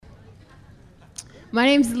My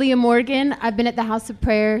name's Leah Morgan. I've been at the House of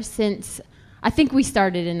Prayer since, I think we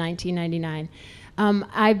started in 1999.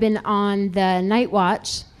 I've been on the night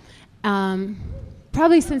watch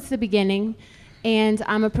probably since the beginning, and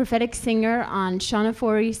I'm a prophetic singer on Shauna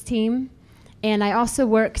Forey's team, and I also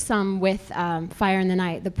work some with Fire in the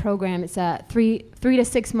Night, the program. It's a 3 to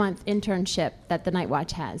 6 month internship that the Night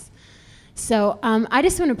Watch has. So I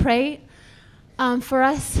just want to pray for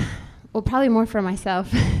us, well, probably more for myself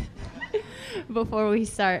before we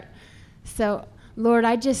start. So, Lord,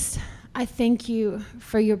 I thank you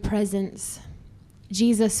for your presence.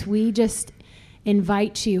 Jesus, we just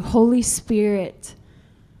invite you. Holy Spirit,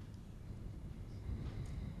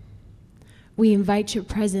 we invite your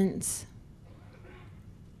presence.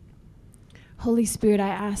 Holy Spirit, I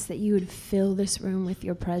ask that you would fill this room with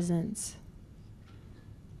your presence.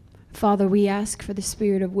 Father, we ask for the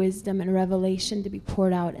spirit of wisdom and revelation to be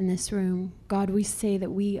poured out in this room. God, we say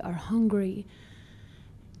that we are hungry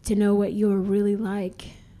to know what you're really like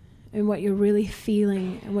and what you're really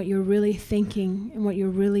feeling and what you're really thinking and what you're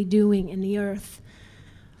really doing in the earth.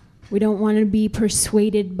 We don't want to be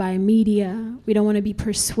persuaded by media. We don't want to be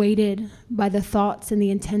persuaded by the thoughts and the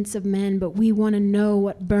intents of men, but we want to know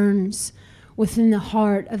what burns within the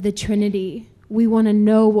heart of the Trinity. We want to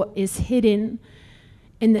know what is hidden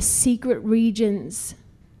in the secret regions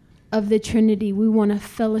of the Trinity. We want to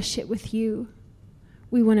fellowship with you.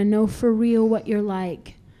 We want to know for real what you're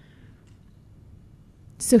like.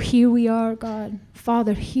 So here we are, God.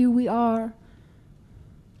 Father, here we are.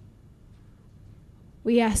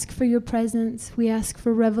 We ask for your presence. We ask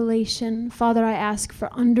for revelation. Father, I ask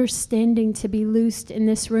for understanding to be loosed in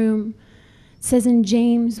this room. It says in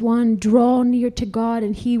James 1, draw near to God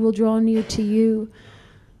and he will draw near to you.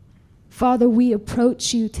 Father, we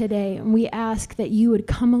approach you today and we ask that you would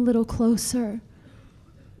come a little closer.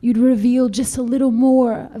 You'd reveal just a little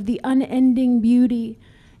more of the unending beauty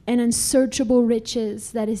and unsearchable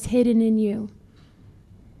riches that is hidden in you.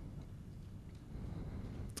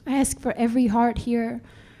 I ask for every heart here,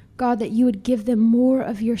 God, that you would give them more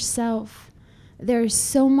of yourself. There is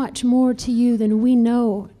so much more to you than we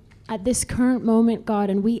know at this current moment, God,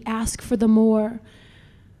 and we ask for the more.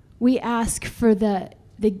 We ask for the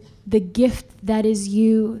gift that is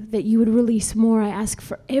you, that you would release more. I ask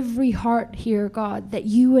for every heart here, God, that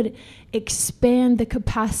you would expand the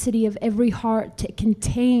capacity of every heart to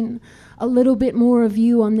contain a little bit more of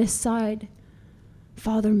you on this side.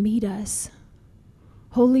 Father, meet us.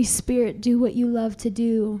 Holy Spirit, do what you love to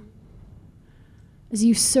do. As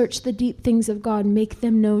you search the deep things of God, make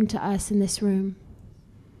them known to us in this room.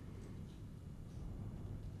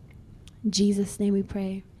 In Jesus' name we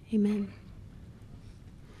pray. Amen.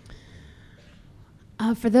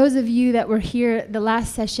 For those of you that were here the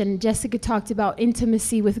last session, Jessica talked about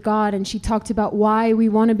intimacy with God, and she talked about why we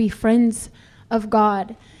want to be friends of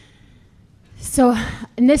God. So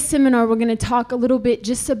in this seminar, we're going to talk a little bit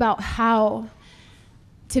just about how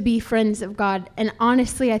to be friends of God. And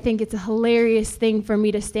honestly, I think it's a hilarious thing for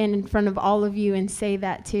me to stand in front of all of you and say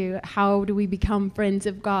that too. How do we become friends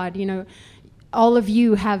of God? You know, all of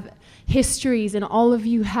you have histories and all of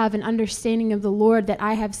you have an understanding of the Lord that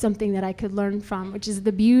I have something that I could learn from, which is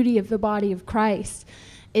the beauty of the body of Christ,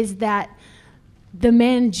 is that the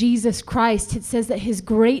man Jesus Christ, it says that his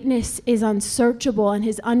greatness is unsearchable and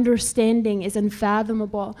his understanding is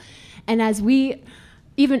unfathomable. And as we,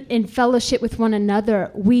 even in fellowship with one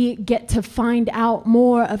another, we get to find out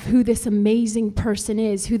more of who this amazing person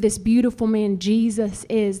is, who this beautiful man Jesus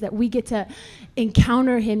is, that we get to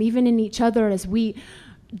encounter him even in each other as we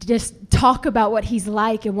just talk about what he's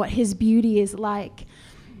like and what his beauty is like.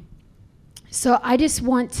 So I just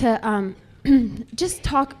want to just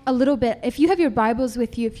talk a little bit. If you have your Bibles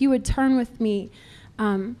with you, if you would turn with me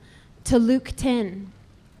to Luke 10.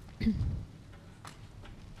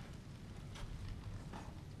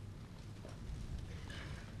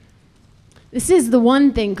 This is the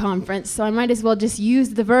One Thing conference, so I might as well just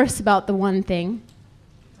use the verse about the one thing.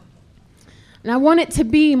 And I want it to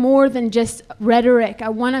be more than just rhetoric. I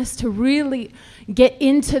want us to really get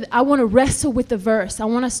into, I want to wrestle with the verse. I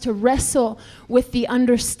want us to wrestle with the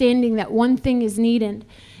understanding that one thing is needed.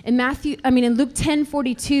 In Luke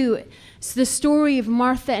 10:42, it's the story of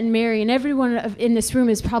Martha and Mary, and everyone in this room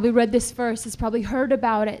has probably read this verse, has probably heard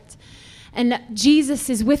about it. And Jesus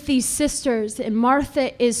is with these sisters, and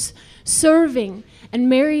Martha is serving, and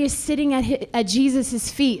Mary is sitting at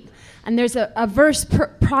Jesus' feet. And there's a verse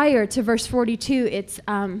prior to verse 42. It's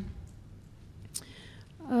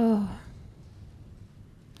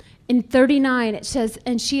in 39, it says,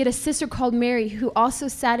 and she had a sister called Mary who also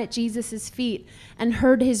sat at Jesus' feet and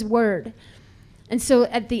heard his word. And so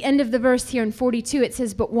at the end of the verse here in 42, it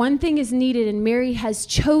says, but one thing is needed, and Mary has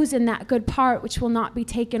chosen that good part which will not be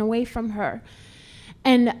taken away from her.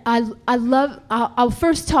 And I'll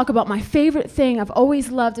first talk about my favorite thing I've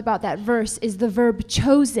always loved about that verse is the verb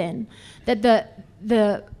chosen. That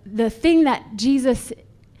the thing that Jesus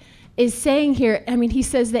is saying here, I mean, he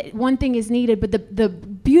says that one thing is needed, but the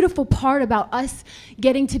beautiful part about us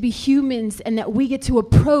getting to be humans and that we get to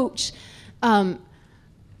approach,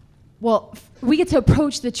 we get to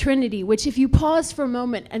approach the Trinity, which if you pause for a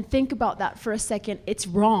moment and think about that for a second, it's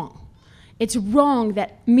wrong. It's wrong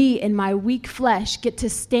that me and my weak flesh get to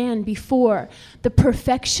stand before the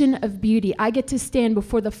perfection of beauty. I get to stand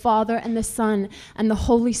before the Father and the Son and the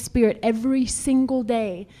Holy Spirit every single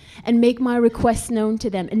day and make my requests known to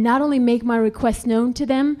them. And not only make my requests known to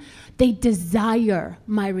them, they desire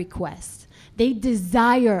my request. They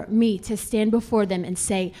desire me to stand before them and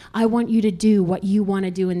say, I want you to do what you want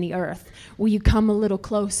to do in the earth. Will you come a little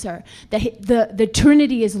closer? The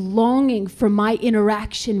Trinity is longing for my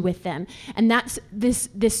interaction with them. And that's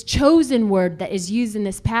this chosen word that is used in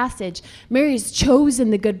this passage. Mary has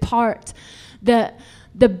chosen the good part. The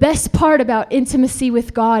best part about intimacy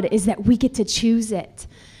with God is that we get to choose it.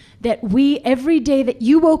 That every day that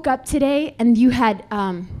you woke up today and you had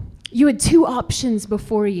two options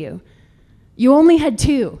before you. You only had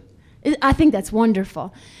two. I think that's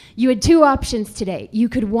wonderful. You had two options today. You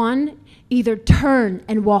could, one, either turn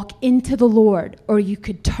and walk into the Lord, or you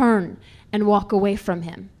could turn and walk away from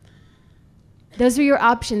him. Those are your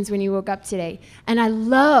options when you woke up today. And I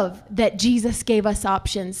love that Jesus gave us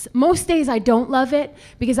options. Most days I don't love it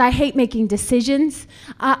because I hate making decisions.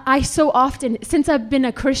 I so often, since I've been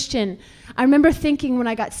a Christian, I remember thinking when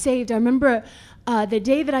I got saved, I remember the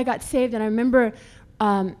day that I got saved, and I remember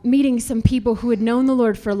meeting some people who had known the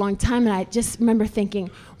Lord for a long time, and I just remember thinking,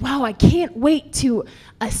 wow, I can't wait to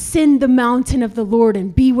ascend the mountain of the Lord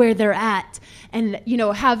and be where they're at and,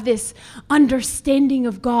 have this understanding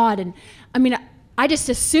of God. And I mean, I just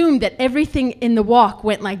assumed that everything in the walk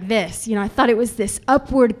went like this. I thought it was this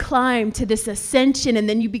upward climb to this ascension, and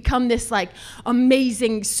then you become this like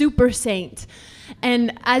amazing super saint.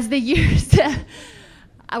 And as the years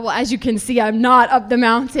well, as you can see, I'm not up the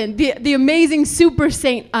mountain. The amazing super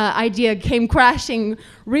saint idea came crashing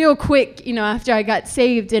real quick, after I got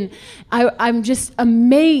saved. And I'm just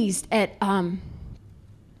amazed at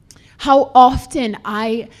how often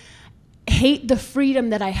I hate the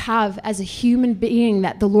freedom that I have as a human being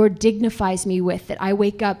that the Lord dignifies me with, that I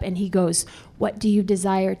wake up and he goes, what do you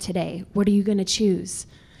desire today? What are you going to choose?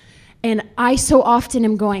 And I so often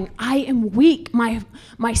am going, I am weak. My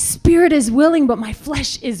spirit is willing, but my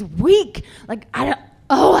flesh is weak. Like, I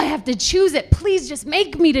have to choose it. Please just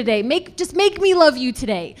make me today. Just make me love you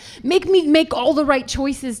today. Make me make all the right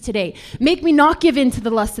choices today. Make me not give in to the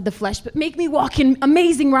lust of the flesh, but make me walk in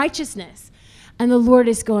amazing righteousness. And the Lord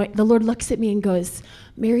looks at me and goes,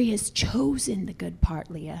 Mary has chosen the good part,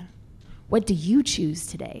 Leah. What do you choose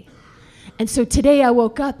today? And so today I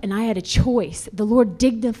woke up and I had a choice. The Lord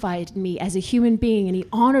dignified me as a human being, and he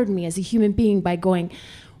honored me as a human being by going,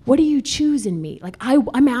 what do you choose in me? Like,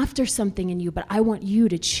 I'm after something in you, but I want you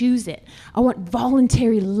to choose it. I want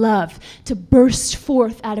voluntary love to burst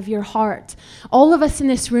forth out of your heart. All of us in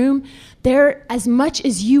this room, as much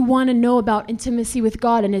as you want to know about intimacy with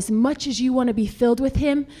God and as much as you want to be filled with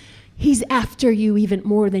him, he's after you even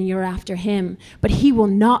more than you're after him. But he will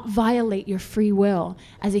not violate your free will.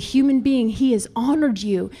 As a human being, he has honored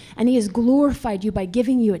you and he has glorified you by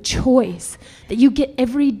giving you a choice that you get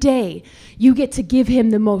every day. You get to give him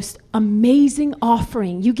the most amazing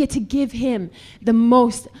offering. You get to give him the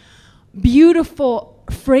most beautiful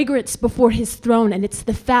fragrance before his throne. And it's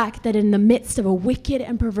the fact that in the midst of a wicked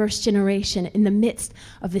and perverse generation, in the midst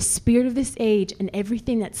of the spirit of this age and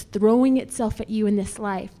everything that's throwing itself at you in this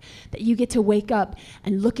life, that you get to wake up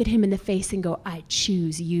and look at him in the face and go, I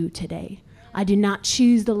choose you today. I do not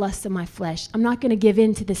choose the lust of my flesh. I'm not going to give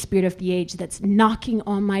in to the spirit of the age that's knocking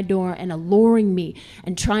on my door and alluring me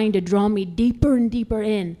and trying to draw me deeper and deeper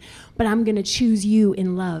in, but I'm going to choose you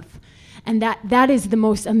in love. And that is the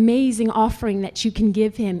most amazing offering that you can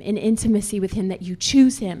give him in intimacy with him, that you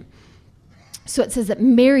choose him. So it says that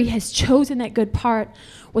Mary has chosen that good part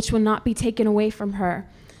which will not be taken away from her.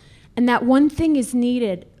 And that one thing is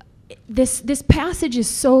needed. This passage is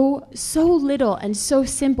so little and so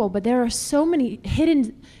simple, but there are so many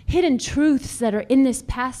hidden truths that are in this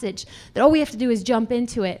passage that all we have to do is jump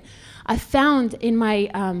into it. I found in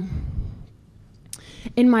my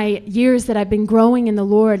years that I've been growing in the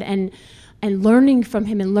Lord and learning from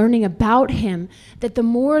him and learning about him, that the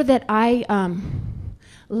more that I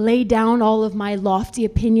lay down all of my lofty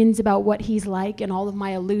opinions about what he's like and all of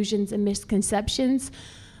my illusions and misconceptions,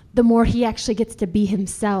 the more he actually gets to be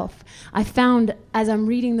himself. I found as I'm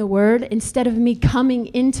reading the word, instead of me coming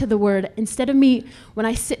into the word, instead of me, when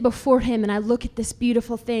I sit before him and I look at this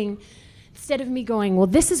beautiful thing, instead of me going, well,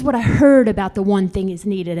 this is what I heard about the one thing is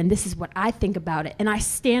needed, and this is what I think about it, and I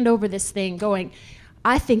stand over this thing going,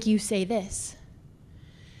 I think you say this.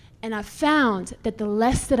 And I've found that the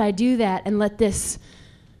less that I do that and let this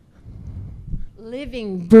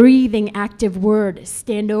living, breathing, active word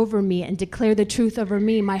stand over me and declare the truth over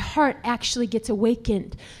me, my heart actually gets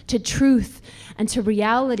awakened to truth and to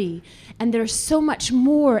reality. And there's so much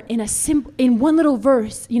more in one little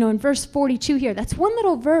verse, in verse 42 here. That's one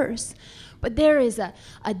little verse. But there is a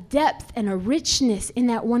depth and a richness in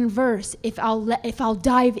that one verse if I'll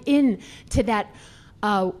dive in to that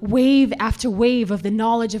wave after wave of the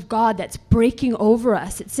knowledge of God that's breaking over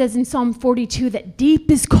us. It says in Psalm 42 that deep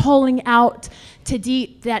is calling out to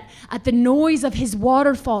deep, that at the noise of his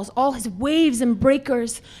waterfalls, all his waves and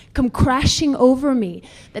breakers come crashing over me,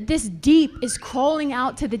 that this deep is crawling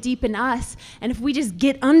out to the deep in us. And if we just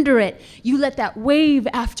get under it, you let that wave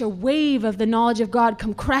after wave of the knowledge of God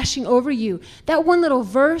come crashing over you. That one little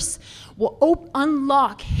verse will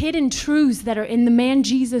unlock hidden truths that are in the man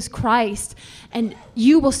Jesus Christ, and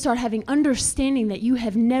you will start having understanding that you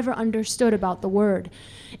have never understood about the word.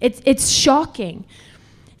 It's shocking.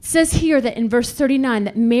 It says here that in verse 39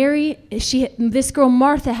 that this girl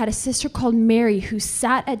Martha had a sister called Mary who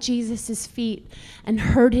sat at Jesus' feet and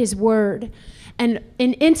heard his word. And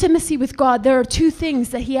in intimacy with God, there are two things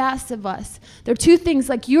that he asks of us. There are two things,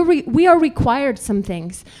 like we are required some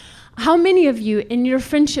things. How many of you in your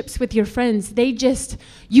friendships with your friends,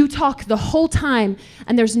 you talk the whole time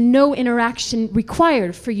and there's no interaction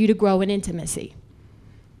required for you to grow in intimacy?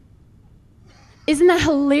 Isn't that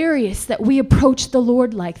hilarious that we approach the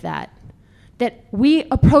Lord like that? That we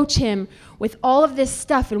approach him with all of this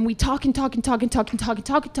stuff and we talk and talk and talk and talk and talk and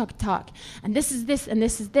talk and talk and talk. And this is this and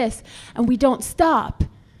this is this. And we don't stop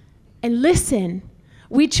and listen.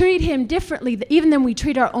 We treat him differently even than we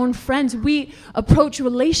treat our own friends. We approach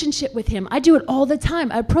relationship with him. I do it all the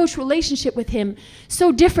time. I approach relationship with him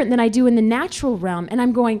so different than I do in the natural realm. And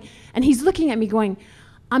I'm going, and he's looking at me going,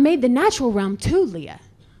 I made the natural realm too, Leah.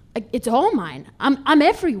 It's all mine. I'm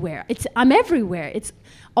everywhere. I'm everywhere. It's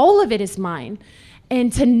all of it is mine.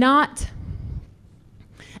 And to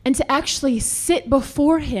actually sit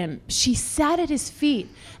before him, she sat at his feet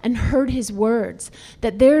and heard his words.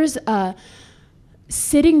 That there's a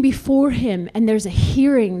sitting before him and there's a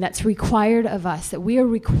hearing that's required of us, that we are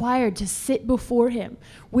required to sit before him.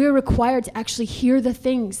 We are required to actually hear the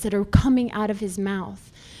things that are coming out of his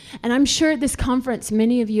mouth. And I'm sure at this conference,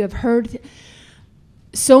 many of you have heard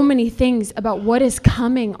so many things about what is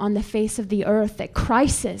coming on the face of the earth, that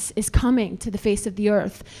crisis is coming to the face of the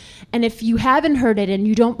earth. And if you haven't heard it and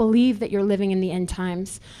you don't believe that you're living in the end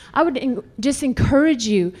times, I would just encourage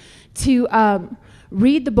you to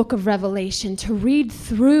read the book of Revelation, to read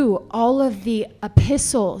through all of the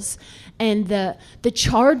epistles and the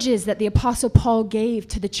charges that the Apostle Paul gave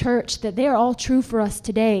to the church, that they are all true for us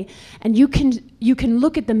today. And you can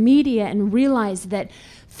look at the media and realize that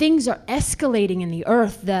things are escalating in the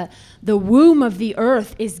earth. The womb of the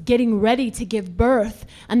earth is getting ready to give birth,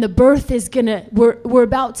 and the birth is we're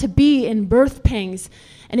about to be in birth pangs.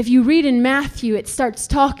 And if you read in Matthew, it starts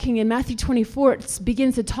talking in Matthew 24, it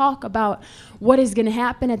begins to talk about what is going to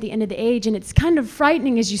happen at the end of the age. And it's kind of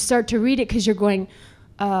frightening as you start to read it, because you're going,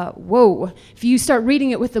 whoa. If you start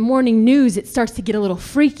reading it with the morning news, it starts to get a little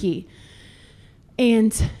freaky.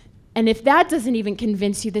 And if that doesn't even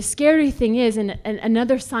convince you, the scary thing is, and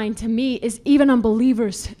another sign to me, is even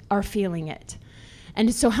unbelievers are feeling it.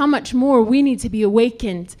 And so how much more we need to be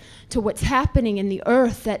awakened to what's happening in the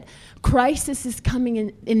earth, that crisis is coming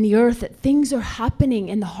in the earth, that things are happening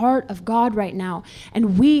in the heart of God right now.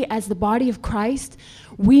 And we, as the body of Christ,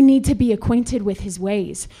 we need to be acquainted with his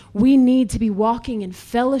ways. We need to be walking in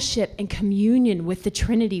fellowship and communion with the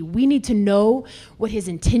Trinity. We need to know what his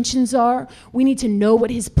intentions are. We need to know what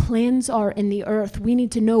his plans are in the earth. We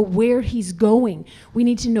need to know where he's going. We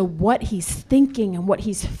need to know what he's thinking and what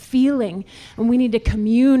he's feeling. And we need to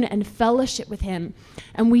commune and fellowship with him.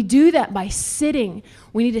 And we do that by sitting.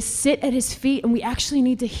 We need to sit at his feet, and we actually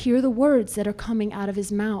need to hear the words that are coming out of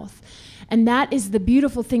his mouth. And that is the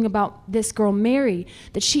beautiful thing about this girl, Mary,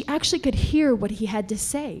 that she actually could hear what he had to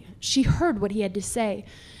say. She heard what he had to say.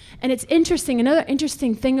 And it's interesting. Another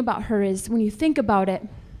interesting thing about her is, when you think about it,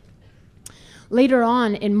 later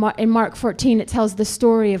on in Mark 14, it tells the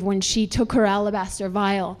story of when she took her alabaster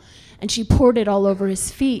vial and she poured it all over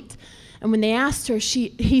his feet. And when they asked her,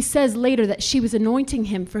 he says later that she was anointing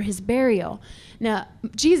him for his burial. Now,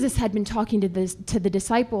 Jesus had been talking to the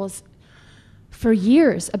disciples for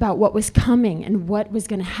years about what was coming and what was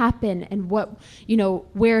going to happen and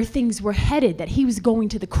where things were headed, that he was going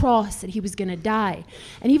to the cross, that he was going to die.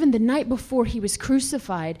 And even the night before he was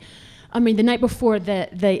crucified, the night before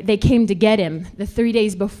they came to get him, the 3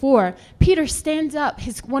 days before, Peter stands up,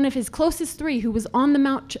 one of his closest three, who was on the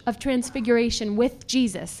Mount of Transfiguration with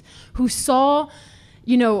Jesus, who saw,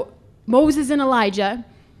 Moses and Elijah,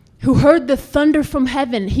 who heard the thunder from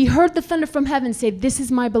heaven. He heard the thunder from heaven say, "This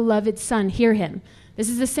is my beloved son, hear him." This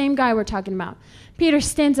is the same guy we're talking about. Peter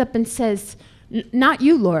stands up and says, "Not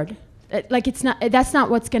you, Lord. That's not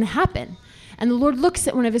what's going to happen." And the Lord looks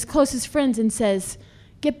at one of his closest friends and says,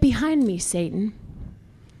 "Get behind me, Satan."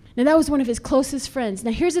 Now, that was one of his closest friends.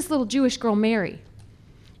 Now, here's this little Jewish girl, Mary.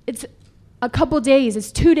 It's a couple days,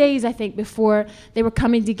 it's 2 days, I think, before they were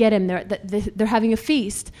coming to get him. They're having a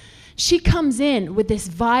feast. She comes in with this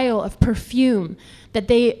vial of perfume that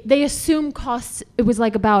they assume costs, it was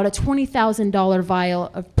like about a $20,000 vial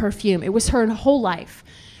of perfume. It was her whole life.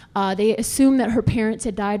 They assume that her parents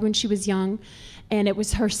had died when she was young, and it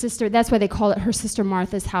was her sister. That's why they call it her sister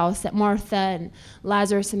Martha's house, that Martha and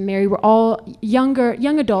Lazarus and Mary were all young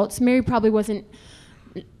adults. Mary probably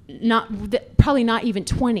probably not even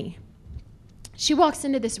 20. She walks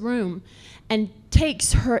into this room and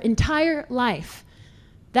takes her entire life.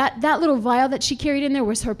 That little vial that she carried in there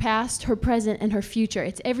was her past, her present, and her future.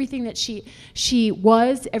 It's everything that she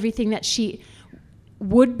was, everything that she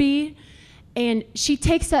would be. And she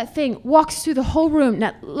takes that thing, walks through the whole room.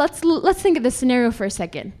 Now, let's think of this scenario for a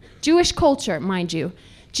second. Jewish culture, mind you.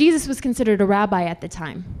 Jesus was considered a rabbi at the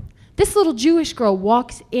time. This little Jewish girl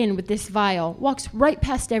walks in with this vial, walks right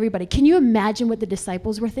past everybody. Can you imagine what the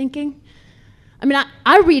disciples were thinking?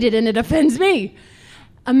 I read it and it offends me.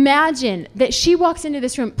 Imagine that she walks into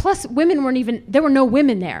this room. Plus, there were no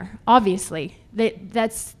women there, obviously.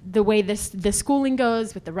 That's the way the schooling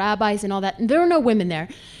goes with the rabbis and all that. And there were no women there.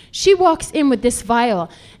 She walks in with this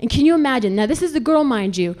vial. And can you imagine? Now, this is the girl,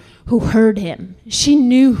 mind you, who heard him. She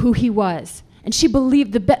knew who he was. And she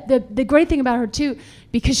believed. The great thing about her, too,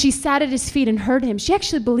 because she sat at his feet and heard him, she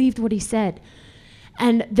actually believed what he said.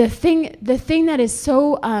 And the thing that is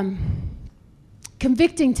so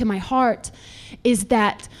convicting to my heart is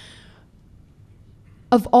that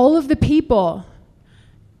of all of the people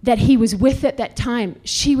that he was with at that time,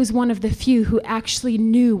 she was one of the few who actually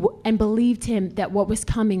knew and believed him that what was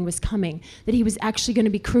coming, that he was actually going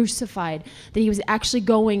to be crucified, that he was actually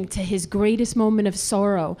going to his greatest moment of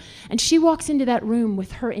sorrow. And she walks into that room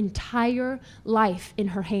with her entire life in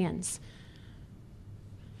her hands.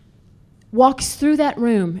 Walks through that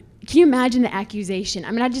room. Can you imagine the accusation?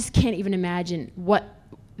 I just can't even imagine what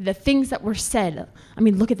the things that were said.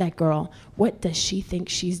 Look at that girl. What does she think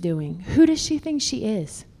she's doing? Who does she think she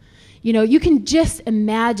is? You can just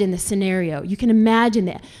imagine the scenario. You can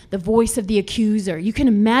imagine the voice of the accuser. You can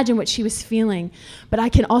imagine what she was feeling. But I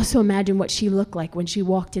can also imagine what she looked like when she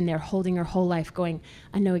walked in there holding her whole life going,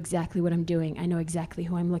 I know exactly what I'm doing. I know exactly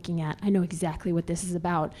who I'm looking at. I know exactly what this is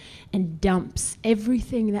about. And dumps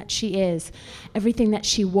everything that she is, everything that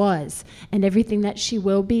she was, and everything that she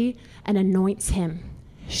will be, and anoints him.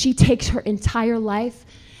 She takes her entire life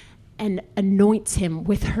and anoints him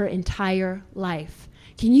with her entire life.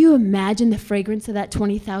 Can you imagine the fragrance of that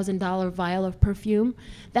 $20,000 vial of perfume?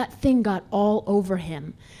 That thing got all over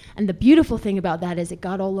him. And the beautiful thing about that is it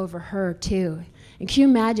got all over her too. And can you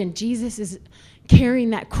imagine Jesus is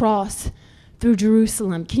carrying that cross through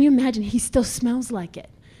Jerusalem? Can you imagine he still smells like it?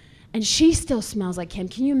 And she still smells like him.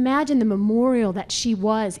 Can you imagine the memorial that she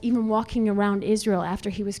was, even walking around Israel after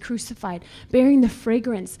he was crucified, bearing the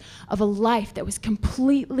fragrance of a life that was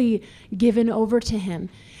completely given over to him?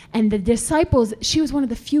 And the disciples, she was one of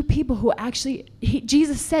the few people who actually,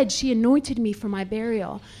 Jesus said, she anointed me for my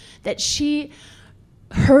burial. That she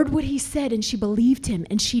heard what he said and she believed him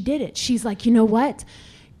and she did it. She's like, you know what?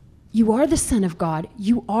 You are the Son of God.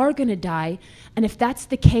 You are going to die. And if that's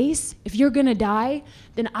the case, if you're going to die,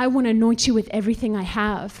 then I want to anoint you with everything I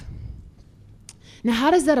have. Now,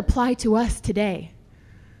 how does that apply to us today?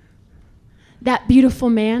 That beautiful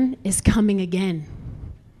man is coming again.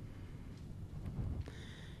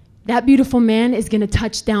 That beautiful man is going to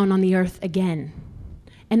touch down on the earth again.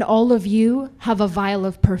 And all of you have a vial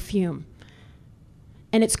of perfume.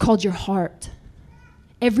 And it's called your heart.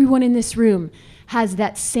 Everyone in this room has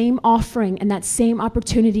that same offering and that same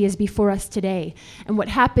opportunity as before us today. And what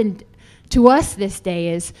happened to us this day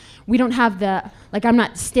is we don't have I'm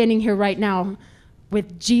not standing here right now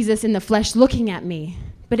with Jesus in the flesh looking at me,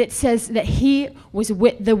 but it says that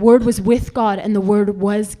the Word was with God and the Word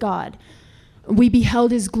was God. We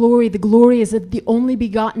beheld his glory. The glory is of the only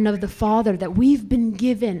begotten of the Father, that we've been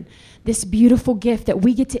given this beautiful gift, that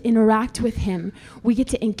we get to interact with him. We get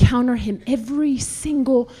to encounter him every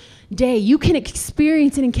single day. You can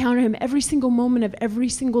experience and encounter him every single moment of every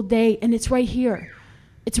single day, and it's right here.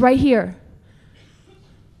 It's right here.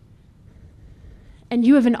 And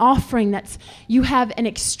you have an offering you have an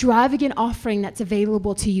extravagant offering that's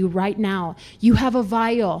available to you right now. You have a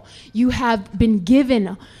vial. You have been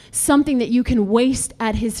given something that you can waste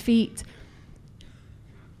at his feet.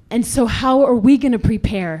 And so how are we going to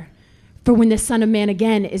prepare for when the Son of Man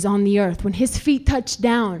again is on the earth? When his feet touch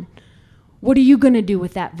down, what are you going to do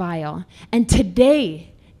with that vial? And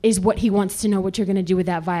today is what he wants to know what you're going to do with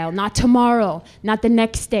that vial. Not tomorrow, not the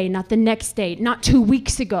next day, not 2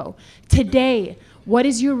 weeks ago. Today. What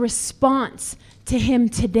is your response to him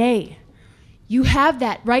today? You have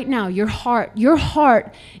that right now, your heart. Your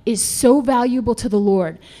heart is so valuable to the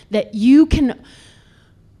Lord that you can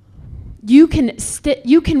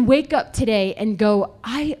wake up today and go,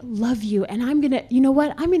 I love you, and I'm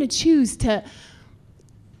going to choose to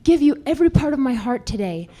give you every part of my heart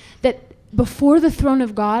today. That before the throne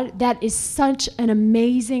of God, that is such an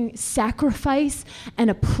amazing sacrifice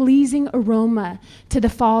and a pleasing aroma to the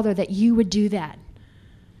Father that you would do that.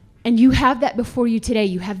 And you have that before you today.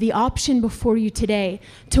 You have the option before you today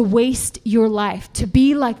to waste your life, to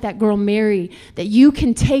be like that girl Mary, that you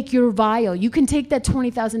can take your vial, you can take that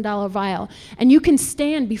 $20,000 vial, and you can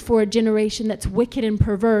stand before a generation that's wicked and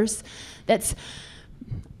perverse, that's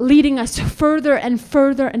leading us further and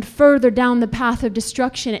further and further down the path of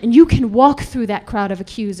destruction. And you can walk through that crowd of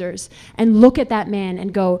accusers and look at that man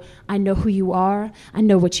and go, I know who you are. I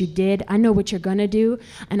know what you did. I know what you're going to do.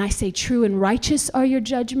 And I say, true and righteous are your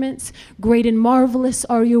judgments. Great and marvelous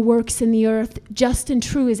are your works in the earth. Just and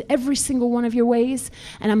true is every single one of your ways.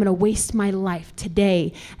 And I'm going to waste my life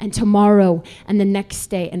today and tomorrow and the next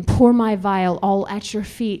day and pour my vial all at your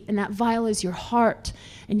feet. And that vial is your heart.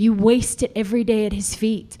 And you waste it every day at his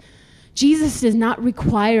feet. Jesus does not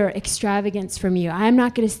require extravagance from you. I'm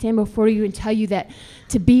not going to stand before you and tell you that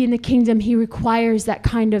to be in the kingdom, he requires that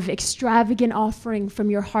kind of extravagant offering from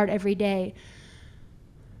your heart every day.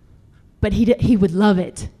 But he would love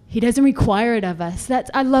it. He doesn't require it of us.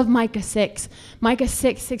 I love Micah 6. Micah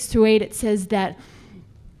 6:6-8, it says that,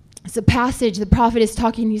 it's a passage, the prophet is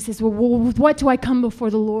talking, he says, well, with what do I come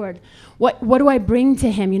before the Lord? What do I bring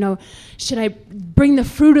to him? Should I bring the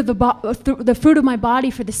fruit of the fruit of my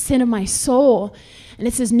body for the sin of my soul? And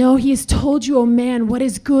it says, no, he has told you, O man, what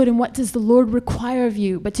is good and what does the Lord require of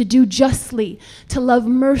you, but to do justly, to love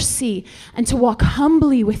mercy, and to walk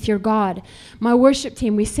humbly with your God. My worship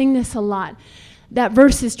team, we sing this a lot. That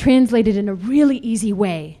verse is translated in a really easy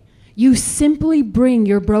way. You simply bring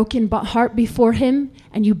your broken heart before him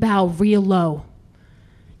and you bow real low.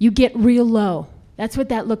 You get real low. That's what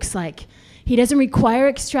that looks like. He doesn't require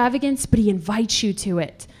extravagance, but he invites you to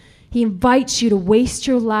it. He invites you to waste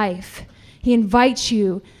your life. He invites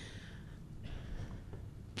you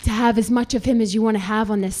to have as much of him as you want to have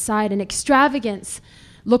on this side. And extravagance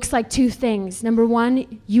looks like two things. Number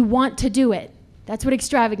one, you want to do it. That's what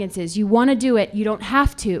extravagance is. You want to do it. You don't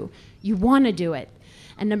have to. You want to do it.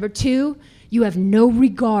 And number two, you have no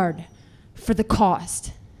regard for the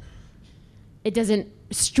cost. It doesn't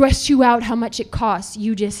stress you out how much it costs.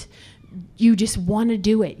 You just want to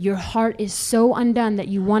do it. Your heart is so undone that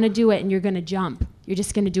you want to do it and you're going to jump. You're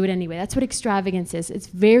just going to do it anyway. That's what extravagance is. It's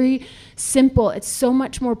very simple. It's so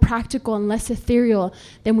much more practical and less ethereal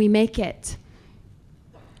than we make it.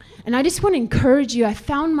 And I just want to encourage you. I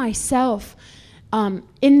found myself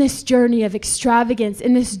in this journey of extravagance,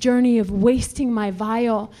 in this journey of wasting my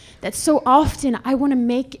vial, that so often I want to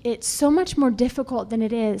make it so much more difficult than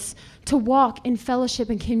it is to walk in fellowship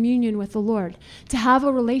and communion with the Lord, to have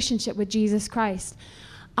a relationship with Jesus Christ.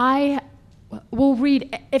 I will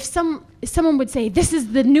read, if someone would say, this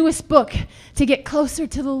is the newest book to get closer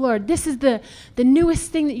to the Lord, this is the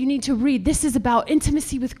newest thing that you need to read, this is about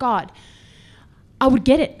intimacy with God, I would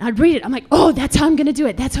get it. I'd read it. I'm like, oh, that's how I'm going to do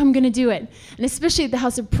it. That's how I'm going to do it. And especially at the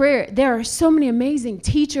House of Prayer, there are so many amazing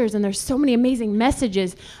teachers and there's so many amazing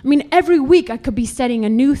messages. I mean, every week I could be studying a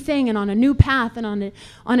new thing and on a new path and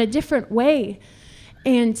on a different way.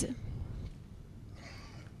 And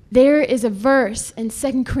there is a verse in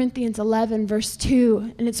 2 Corinthians 11, verse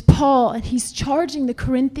 2, and it's Paul, and he's charging the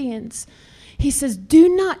Corinthians. He says,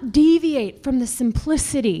 do not deviate from the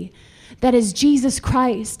simplicity that is Jesus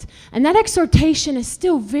Christ. And that exhortation is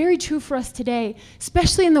still very true for us today,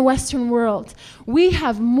 especially in the Western world. We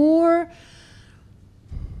have more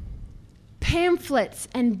pamphlets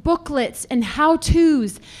and booklets and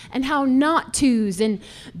how-tos and how not tos, and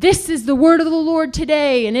this is the word of the Lord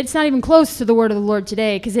today, and it's not even close to the word of the Lord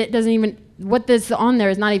today, because it doesn't even, what this on there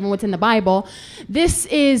is not even what's in the Bible. This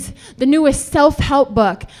is the newest self-help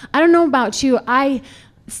book. I don't know about you,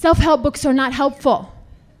 self-help books are not helpful.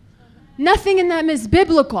 Nothing in them is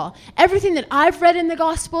biblical. Everything that I've read in the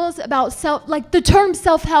Gospels about like the term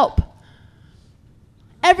self-help,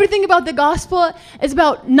 everything about the gospel is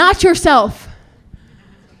about not yourself.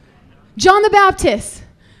 John the Baptist,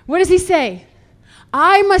 what does he say?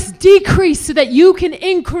 I must decrease so that you can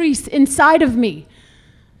increase inside of me.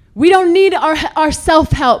 We don't need our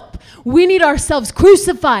self-help. We need ourselves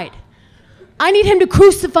crucified. I need him to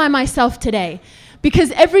crucify myself today.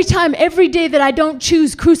 Because every day that I don't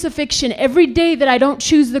choose crucifixion, every day that I don't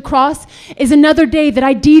choose the cross is another day that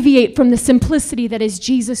I deviate from the simplicity that is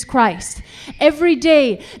Jesus Christ. Every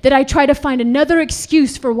day that I try to find another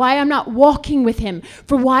excuse for why I'm not walking with him,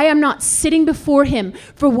 for why I'm not sitting before him,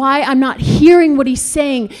 for why I'm not hearing what he's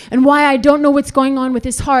saying, and why I don't know what's going on with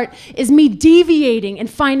his heart, is me deviating and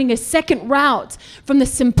finding a second route from the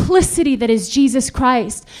simplicity that is Jesus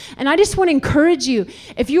Christ. And I just want to encourage you,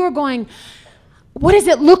 if you are going, what does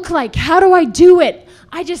it look like? How do I do it?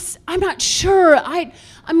 I'm not sure. I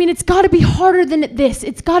mean, it's got to be harder than this.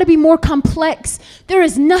 It's got to be more complex. There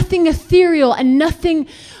is nothing ethereal and nothing,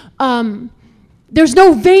 there's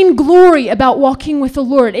no vainglory about walking with the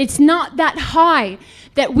Lord. It's not that high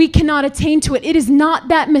that we cannot attain to it. It is not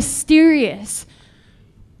that mysterious.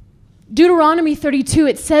 Deuteronomy 32,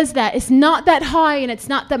 it says that. It's not that high and it's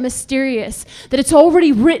not that mysterious. That it's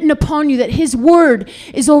already written upon you, that his word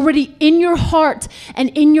is already in your heart and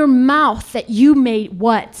in your mouth, that you may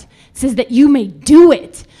what? It says that you may do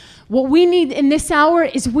it. What we need in this hour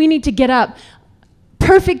is we need to get up.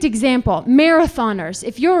 Perfect example, marathoners.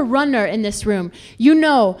 If you're a runner in this room, you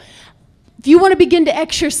know, if you want to begin to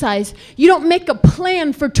exercise, you don't make a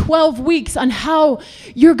plan for 12 weeks on how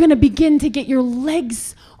you're going to begin to get your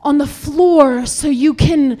legs on the floor so you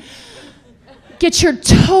can get your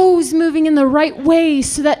toes moving in the right way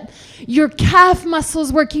so that your calf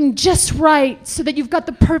muscles working just right so that you've got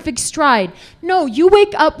the perfect stride. No, you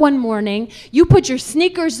wake up one morning, you put your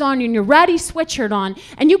sneakers on and your ratty sweatshirt on,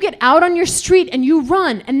 and you get out on your street and you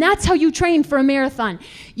run. And that's how you train for a marathon.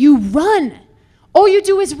 You run. All you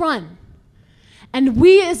do is run. And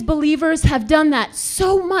we as believers have done that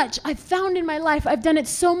so much. I've found in my life, I've done it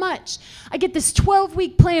so much. I get this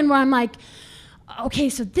 12-week plan where I'm like, okay,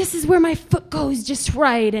 so this is where my foot goes just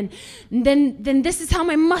right. And then this is how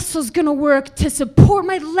my muscle's going to work to support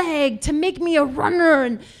my leg, to make me a runner.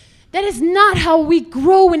 And that is not how we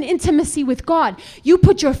grow in intimacy with God. You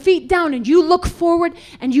put your feet down and you look forward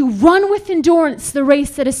and you run with endurance the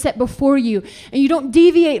race that is set before you. And you don't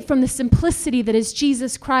deviate from the simplicity that is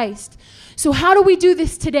Jesus Christ. So how do we do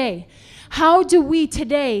this today? How do we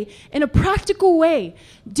today, in a practical way,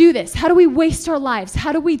 do this? How do we waste our lives?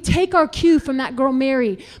 How do we take our cue from that girl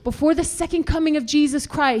Mary before the second coming of Jesus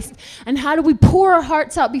Christ? And how do we pour our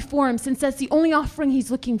hearts out before him, since that's the only offering he's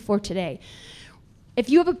looking for today? If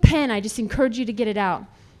you have a pen, I just encourage you to get it out.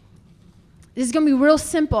 This is going to be real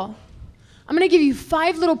simple. I'm going to give you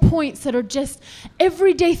 5 little points that are just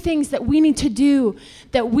everyday things that we need to do,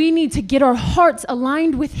 that we need to get our hearts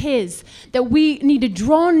aligned with his, that we need to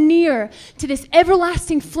draw near to this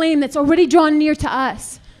everlasting flame that's already drawn near to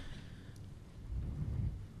us.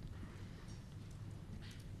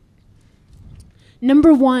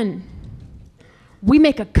 Number 1, we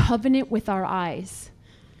make a covenant with our eyes.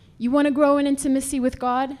 You want to grow in intimacy with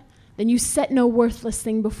God? Then you set no worthless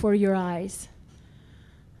thing before your eyes.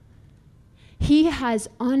 He has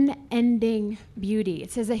unending beauty.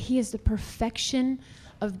 It says that he is the perfection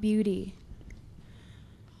of beauty.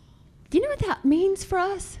 Do you know what that means for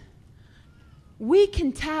us? We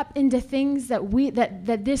can tap into things that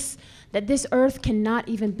this earth cannot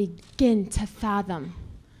even begin to fathom.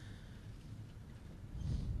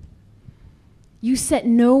 You set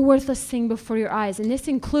no worthless thing before your eyes, and this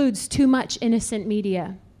includes too much innocent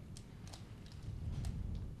media,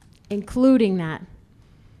 including that.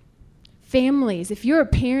 Families, if you're a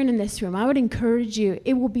parent in this room, I would encourage you,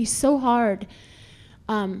 it will be so hard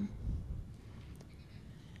to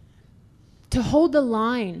hold the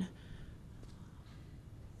line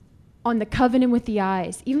on the covenant with the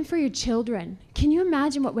eyes, even for your children. Can you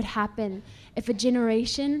imagine what would happen if a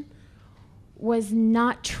generation was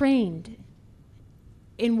not trained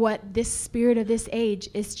in what this spirit of this age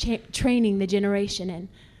is training the generation in?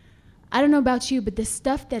 I don't know about you, but the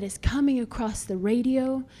stuff that is coming across the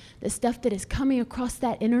radio, the stuff that is coming across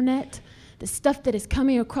that internet, the stuff that is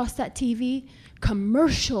coming across that TV,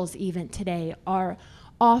 commercials even today are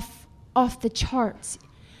off off the charts.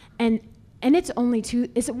 And it's only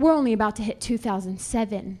we're only about to hit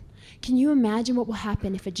 2007. Can you imagine what will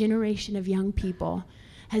happen if a generation of young people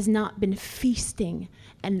has not been feasting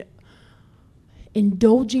and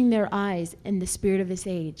indulging their eyes in the spirit of this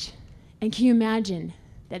age? And can you imagine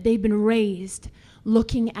that they've been raised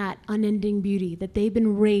looking at unending beauty, that they've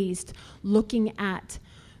been raised looking at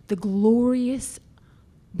the glorious,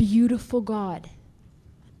 beautiful God,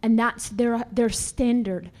 and that's their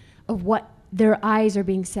standard of what their eyes are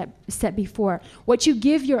being set before. What you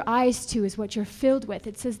give your eyes to is what you're filled with.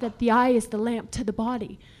 It says that the eye is the lamp to the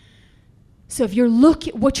body. So if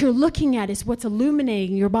what you're looking at is what's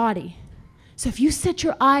illuminating your body. So if you set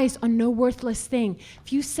your eyes on no worthless thing,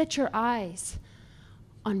 if you set your eyes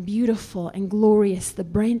on beautiful and glorious, the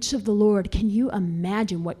branch of the Lord, can you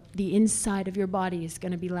imagine what the inside of your body is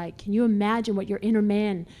going to be like? Can you imagine what your inner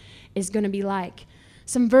man is going to be like?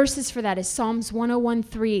 Some verses for that is Psalms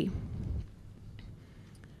 101:3,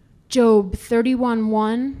 Job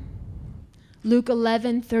 31:1, Luke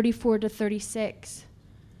 11:34-36.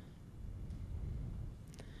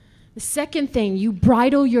 The second thing, you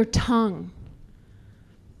bridle your tongue.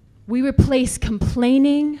 We replace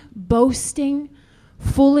complaining, boasting,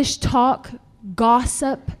 foolish talk,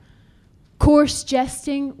 gossip, coarse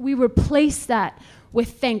jesting. We replace that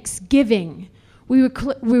with thanksgiving. We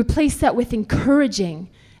replace that with encouraging,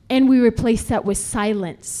 and we replace that with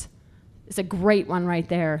silence. It's a great one right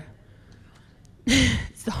there.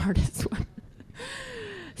 It's the hardest one.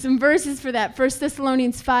 Some verses for that. 1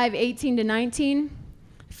 Thessalonians 5:18-19,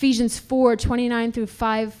 Ephesians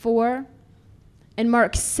 4:29-5:4, and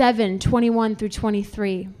Mark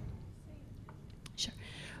 7:21-23. Sure.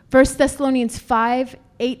 1 Thessalonians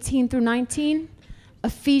 5:18-19,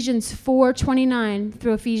 Ephesians 4:29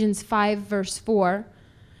 through Ephesians 5:4,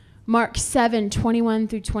 Mark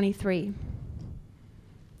 7:21-23.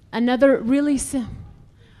 Another really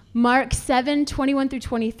Mark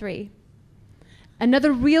 7:21-23.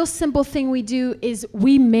 Another real simple thing we do is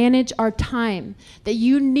we manage our time. That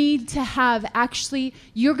you need to have, actually,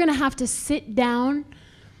 you're going to have to sit down.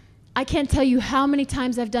 I can't tell you how many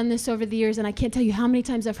times I've done this over the years, and I can't tell you how many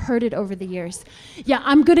times I've heard it over the years. Yeah,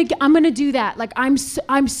 I'm gonna do that. Like, I'm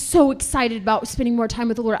so excited about spending more time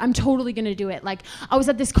with the Lord. I'm totally gonna do it. Like, I was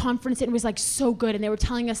at this conference and it was like so good, and they were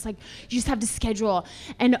telling us like you just have to schedule.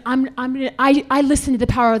 And I listen to the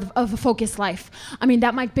power of a focused life. I mean,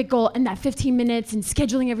 that Mike Bickle and that 15 minutes and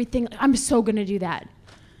scheduling everything. I'm so gonna do that.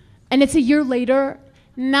 And it's a year later,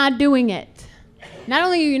 not doing it. Not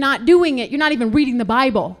only are you not doing it, you're not even reading the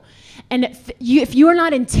Bible. And if you are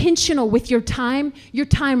not intentional with your time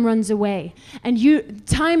runs away. And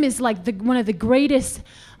time is like one of the greatest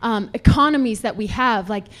economies that we have.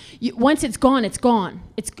 Like, once it's gone, it's gone.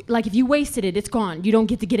 It's like if you wasted it, it's gone. You don't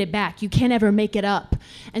get to get it back. You can't ever make it up.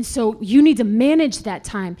 And so you need to manage that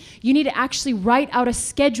time. You need to actually write out a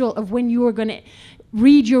schedule of when you are going to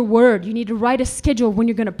read your word. You need to write a schedule of when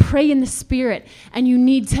you're going to pray in the Spirit. And you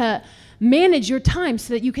need to manage your time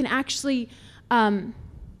so that you can actually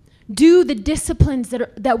do the disciplines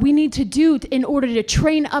that we need to do in order to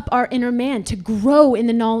train up our inner man, to grow in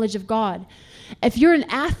the knowledge of God. If you're an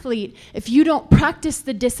athlete, if you don't practice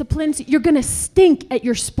the disciplines, you're going to stink at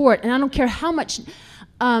your sport. And I don't care how much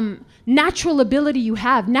natural ability you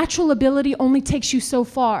have. Natural ability only takes you so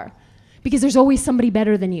far because there's always somebody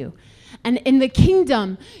better than you. And in the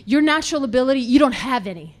kingdom, your natural ability, you don't have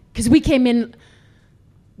any, because we came in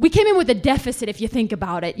with a deficit, if you think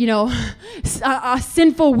about it, a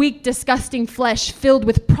sinful, weak, disgusting flesh filled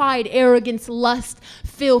with pride, arrogance, lust,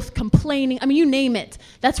 filth, complaining. I mean, you name it.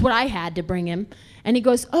 That's what I had to bring him. And he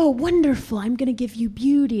goes, oh, wonderful. I'm going to give you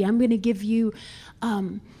beauty. I'm going to give you,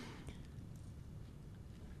 oh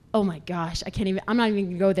my gosh, I'm not even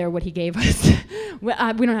going to go there what he gave us. We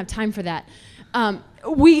don't have time for that.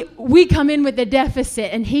 We come in with a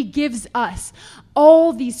deficit, and he gives us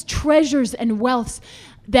all these treasures and wealths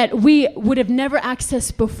that we would have never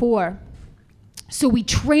accessed before. So we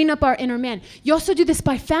train up our inner man. You also do this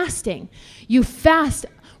by fasting. You fast.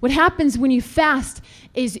 What happens when you fast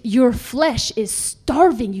is your flesh is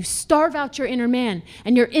starving. You starve out your inner man,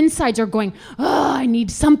 and your insides are going, oh, I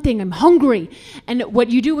need something. I'm hungry. And what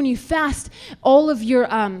you do when you fast, all of your,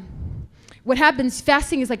 what happens,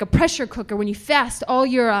 fasting is like a pressure cooker. When you fast, all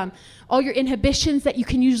your inhibitions that you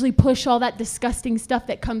can usually push, all that disgusting stuff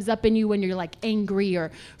that comes up in you when you're like angry or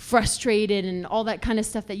frustrated and all that kind of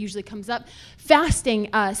stuff that usually comes up. Fasting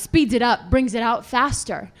speeds it up, brings it out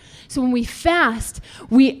faster. So when we fast,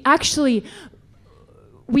 we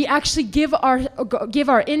we actually give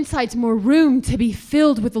our insides more room to be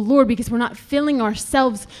filled with the Lord, because we're not filling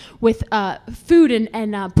ourselves with food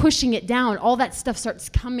and pushing it down. All that stuff starts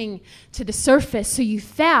coming to the surface. So you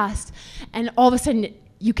fast, and all of a sudden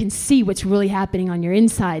you can see what's really happening on your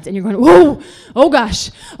insides, and you're going, whoa, oh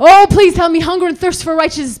gosh, oh please help me, hunger and thirst for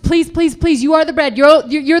righteousness, please, please, please, you are the bread,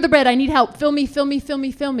 you're the bread, I need help, fill me, fill me, fill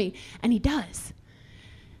me, fill me. And he does.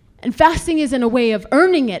 And fasting isn't a way of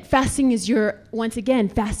earning it. Fasting is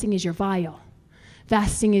fasting is your vial.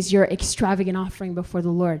 Fasting is your extravagant offering before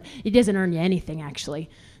the Lord. It doesn't earn you anything, actually.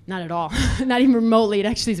 Not at all. Not even remotely. It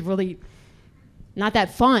actually is really not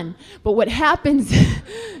that fun. But what happens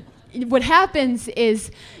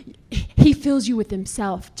is he fills you with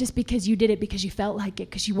himself just because you did it, because you felt like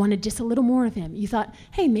it, because you wanted just a little more of him. You thought,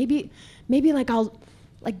 hey, maybe I'll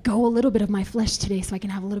go a little bit of my flesh today so I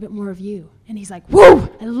can have a little bit more of you. And he's like, whoa,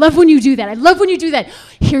 I love when you do that. I love when you do that.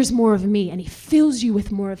 Here's more of me. And he fills you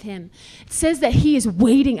with more of him. It says that he is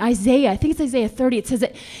waiting. I think it's Isaiah 30. It says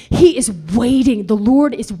that he is waiting. The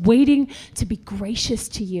Lord is waiting to be gracious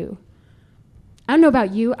to you. I don't know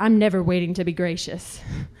about you. I'm never waiting to be gracious.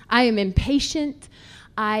 I am impatient.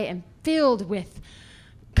 I am filled with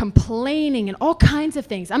complaining and all kinds of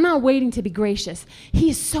things. I'm not waiting to be gracious. He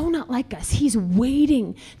is so not like us. He's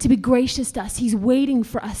waiting to be gracious to us. He's waiting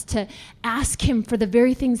for us to ask him for the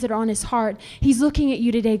very things that are on his heart. He's looking at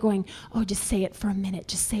you today going, oh, just say it for a minute.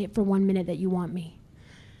 Just say it for 1 minute that you want me.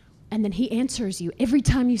 And then he answers you. Every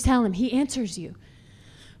time you tell him, he answers you.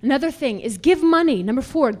 Another thing is give money. Number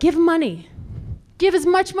 4, give money. Give as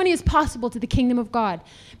much money as possible to the kingdom of God,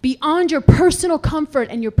 beyond your personal comfort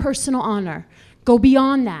and your personal honor. Go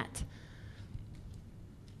beyond that.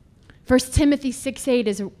 1 Timothy 6:8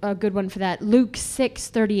 is a good one for that. Luke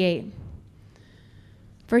 6:38.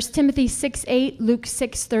 1 Timothy 6:8, Luke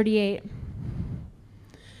 6:38.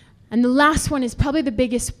 And the last one is probably the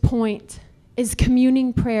biggest point, is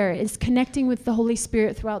communing prayer, is connecting with the Holy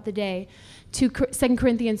Spirit throughout the day. 2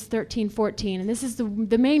 Corinthians 13:14. And this is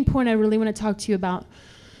the main point I really want to talk to you about.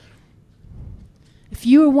 If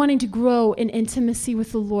you are wanting to grow in intimacy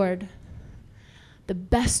with the Lord, the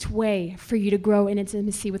best way for you to grow in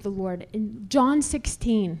intimacy with the Lord, in John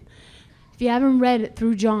 16, if you haven't read it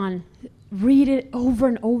through John, read it over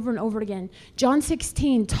and over and over again. John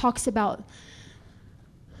 16 talks about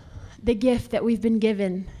the gift that we've been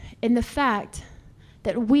given, and the fact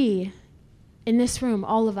that we, in this room,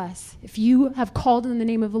 all of us, if you have called in the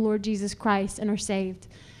name of the Lord Jesus Christ and are saved,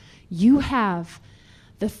 you have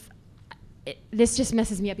this just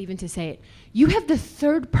messes me up even to say it. You have the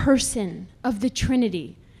third person of the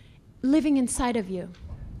Trinity living inside of you.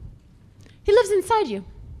 He lives inside you.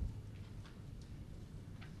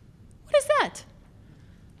 What is that?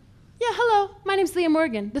 Yeah, hello, my name's Leah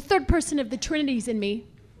Morgan. The third person of the Trinity's in me.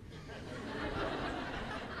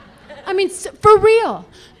 I mean, for real.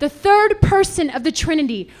 The third person of the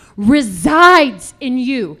Trinity resides in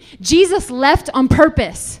you. Jesus left on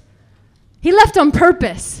purpose. He left on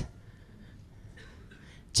purpose.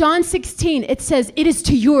 John 16, it says, it is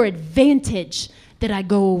to your advantage that I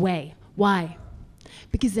go away. Why?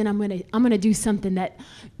 Because then I'm gonna do something that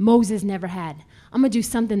Moses never had. I'm gonna do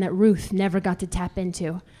something that Ruth never got to tap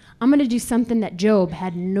into. I'm gonna do something that Job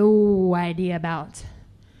had no idea about.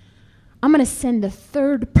 I'm gonna send the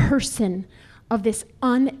third person of this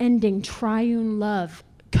unending triune love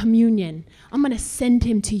communion. I'm going to send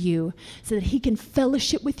him to you so that he can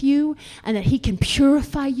fellowship with you, and that he can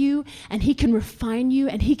purify you, and he can refine you,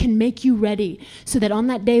 and he can make you ready, so that on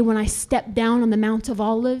that day when I step down on the Mount of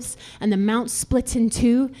Olives and the mount splits in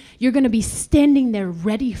two, you're going to be standing there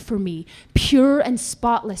ready for me, pure and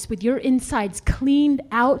spotless, with your insides cleaned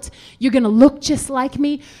out. You're going to look just like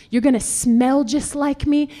me, you're going to smell just like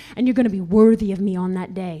me, and you're going to be worthy of me on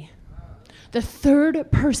that day. The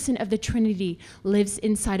third person of the Trinity lives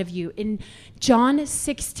inside of you. In John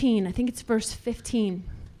 16, I think it's verse 15,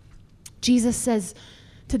 Jesus says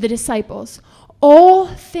to the disciples, all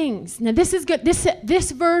things, now this is good,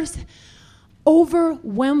 this verse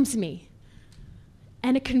overwhelms me,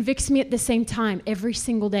 and it convicts me at the same time every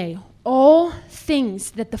single day. All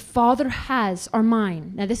things that the Father has are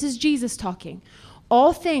mine. Now this is Jesus talking.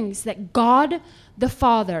 All things that God the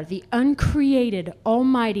Father, the uncreated,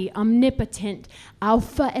 almighty, omnipotent,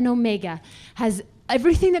 Alpha and Omega, has,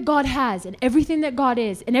 everything that God has and everything that God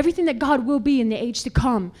is and everything that God will be in the age to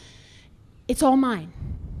come, it's all mine.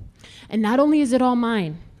 And not only is it all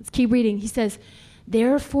mine, let's keep reading. He says,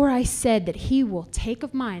 therefore I said that he will take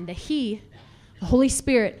of mine, that he, the Holy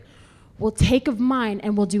Spirit, will take of mine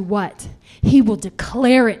and will do what? He will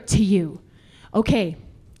declare it to you. Okay,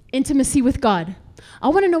 intimacy with God. I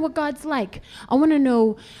want to know what God's like. I want to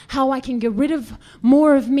know how I can get rid of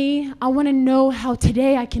more of me. I want to know how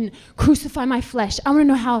today I can crucify my flesh. I want to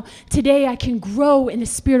know how today I can grow in the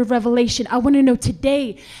spirit of revelation. I want to know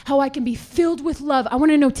today how I can be filled with love. I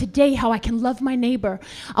want to know today how I can love my neighbor.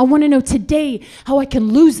 I want to know today how I can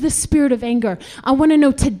lose the spirit of anger. I want to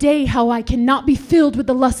know today how I can not be filled with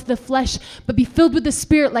the lust of the flesh, but be filled with the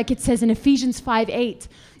spirit, like it says in Ephesians 5:8.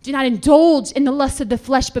 Do not indulge in the lust of the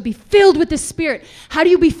flesh, but be filled with the Spirit. How do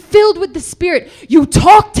you be filled with the Spirit? You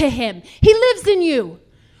talk to him. He lives in you.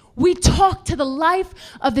 We talk to the life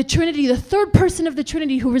of the Trinity, the third person of the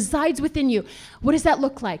Trinity who resides within you. What does that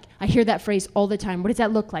look like? I hear that phrase all the time. What does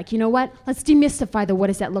that look like? You know what? Let's demystify the what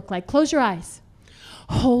does that look like. Close your eyes.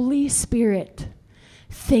 Holy Spirit,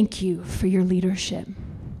 thank you for your leadership.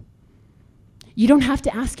 You don't have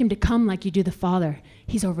to ask him to come like you do the Father.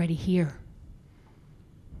 He's already here.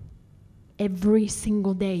 Every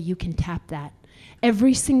single day you can tap that.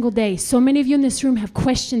 Every single day. So many of you in this room have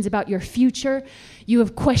questions about your future. You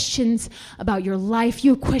have questions about your life.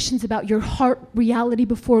 You have questions about your heart reality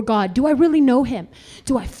before God. Do I really know him?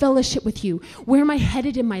 Do I fellowship with you? Where am I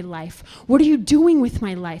headed in my life? What are you doing with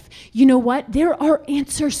my life? You know what? There are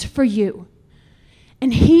answers for you.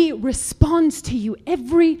 And he responds to you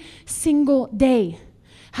every single day.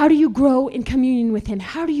 How do you grow in communion with him?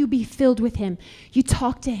 How do you be filled with him? You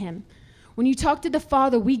talk to him. When you talk to the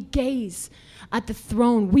Father, we gaze at the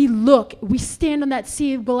throne. We look. We stand on that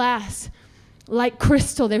sea of glass like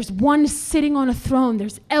crystal. There's one sitting on a throne.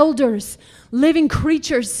 There's elders, living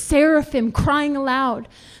creatures, seraphim crying aloud.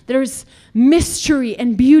 There's mystery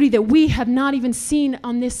and beauty that we have not even seen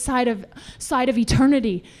on this side of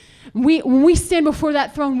eternity. When we stand before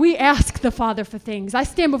that throne, we ask the Father for things. I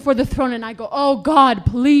stand before the throne and I go, oh God,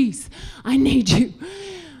 please, I need you.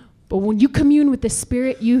 But when you commune with the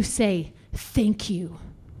Spirit, you say, thank you,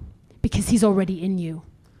 because he's already in you.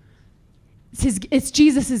 It's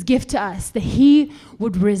Jesus' gift to us that he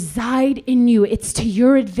would reside in you. It's to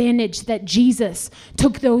your advantage that Jesus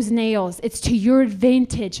took those nails. It's to your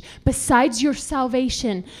advantage, besides your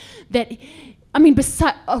salvation, that,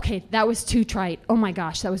 okay, that was too trite. Oh my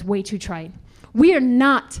gosh, that was way too trite. We are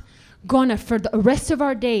not gonna, for the rest of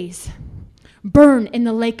our days, burn in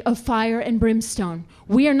the lake of fire and brimstone.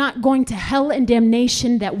 We are not going to hell and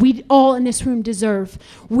damnation that we all in this room deserve.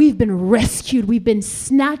 We've been rescued. We've been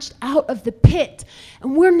snatched out of the pit,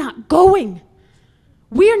 and we're not going.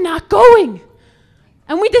 We are not going.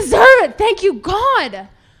 And we deserve it. Thank you, God.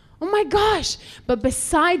 Oh my gosh. But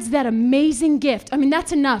besides that amazing gift,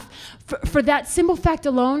 that's enough. For that simple fact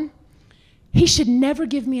alone, he should never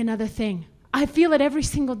give me another thing. I feel it every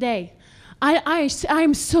single day. I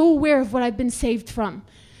am so aware of what I've been saved from.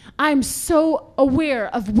 I'm so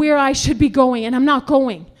aware of where I should be going, and I'm not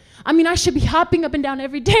going. I should be hopping up and down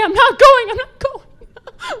every day. I'm not going. I'm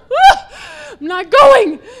not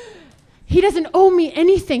going. He doesn't owe me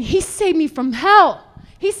anything. He saved me from hell.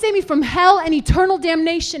 He saved me from hell and eternal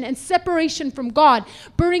damnation and separation from God,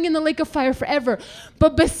 burning in the lake of fire forever.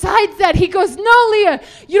 But besides that, he goes, no, Leah,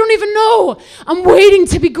 you don't even know. I'm waiting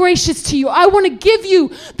to be gracious to you. I want to give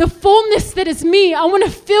you the fullness that is me. I want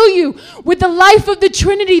to fill you with the life of the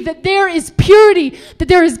Trinity, that there is purity, that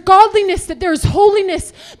there is godliness, that there is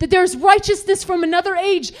holiness, that there is righteousness from another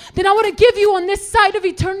age, that I want to give you on this side of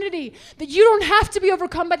eternity, that you don't have to be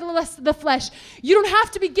overcome by the lust of the flesh. You don't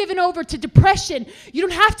have to be given over to depression. You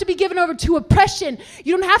don't have to be given over to oppression.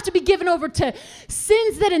 You don't have to be given over to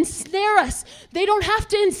sins that ensnare us. They don't have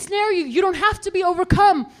to ensnare you. You don't have to be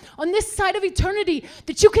overcome on this side of eternity,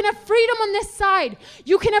 that you can have freedom on this side.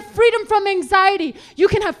 You can have freedom from anxiety. You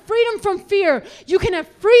can have freedom from fear. You can have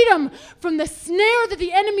freedom from the snare that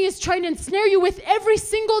the enemy is trying to ensnare you with every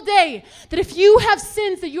single day. That if you have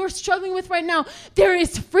sins that you're struggling with right now, there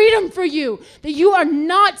is freedom for you. That you are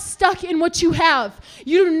not stuck in what you have.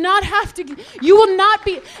 You do not have to, you will not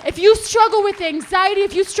be, if you struggle with anxiety,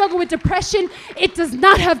 if you struggle with depression, it does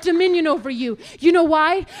not have dominion over you. You know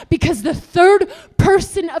why? Because the third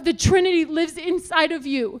person of the Trinity lives inside of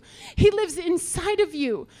you. He lives inside of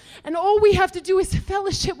you. And all we have to do is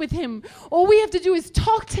fellowship with him. All we have to do is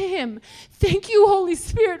talk to him. Thank you, Holy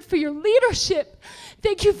Spirit, for your leadership.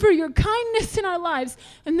 Thank you for your kindness in our lives.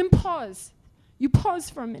 And then pause. You pause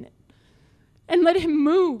for a minute. And let him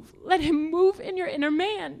move. Let him move in your inner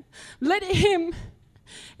man. Let him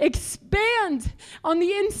expand on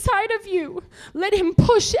the inside of you. Let him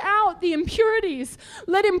push out the impurities.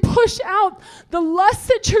 Let him push out the lust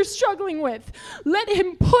that you're struggling with. Let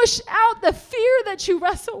him push out the fear that you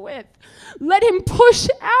wrestle with. Let him push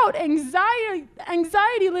out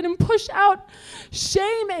anxiety. Let him push out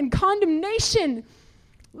shame and condemnation.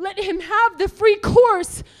 Let him have the free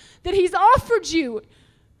course that he's offered you.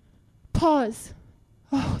 Pause.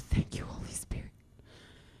 Oh, thank you, Holy Spirit.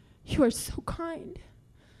 You are so kind.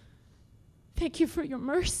 Thank you for your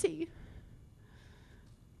mercy.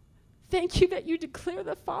 Thank you that you declare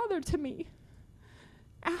the Father to me.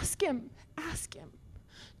 Ask him. Ask him.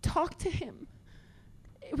 Talk to him.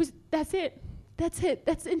 That's it. That's it.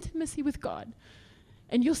 That's intimacy with God.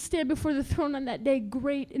 And you'll stand before the throne on that day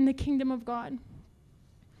great in the kingdom of God.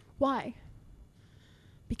 Why?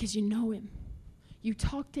 Because you know him. You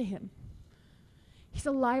talk to him. He's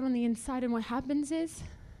alive on the inside, and what happens is,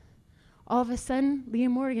 all of a sudden, Leah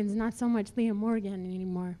Morgan's not so much Leah Morgan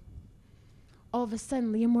anymore. All of a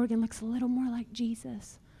sudden, Leah Morgan looks a little more like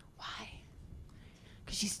Jesus. Why?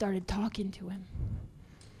 Because she started talking to him.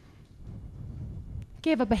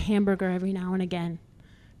 Gave up a hamburger every now and again.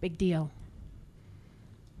 Big deal.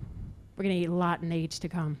 We're going to eat a lot in the age to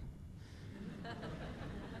come.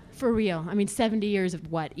 For real. I mean, 70 years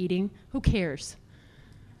of what? Eating? Who cares?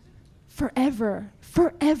 Forever,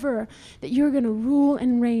 forever, that you're going to rule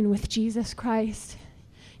and reign with Jesus Christ.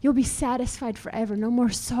 You'll be satisfied forever. No more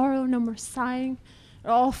sorrow, no more sighing.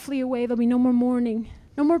 It'll all flee away. There'll be no more mourning,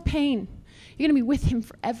 no more pain. You're going to be with him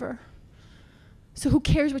forever. So who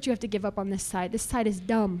cares what you have to give up on this side? This side is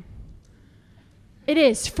dumb. It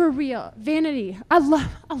is, for real. Vanity. I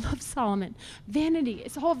love Solomon. Vanity.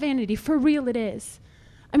 It's all vanity. For real it is.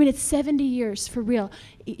 I mean, it's 70 years, for real.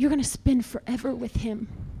 You're going to spend forever with him.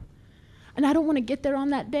 And I don't want to get there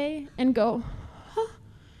on that day and go,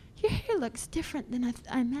 your hair looks different than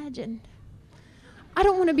I imagined. I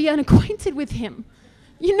don't want to be unacquainted with him.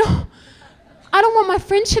 You know, I don't want my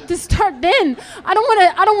friendship to start then. I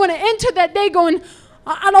don't want to enter that day going,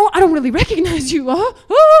 I don't really recognize you.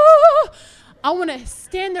 I want to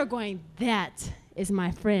stand there going, that is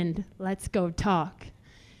my friend. Let's go talk.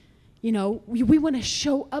 You know, we want to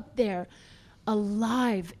show up there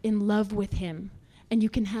alive in love with him. And you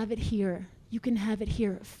can have it here. You can have it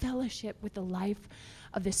here. Fellowship with the life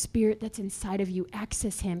of the Spirit that's inside of you.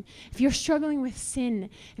 Access him. If you're struggling with sin,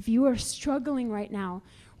 if you are struggling right now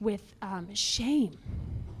with shame,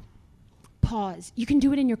 pause. You can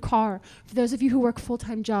do it in your car. For those of you who work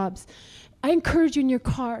full-time jobs, I encourage you in your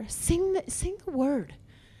car, sing the word.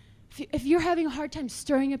 If you're having a hard time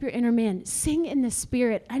stirring up your inner man, sing in the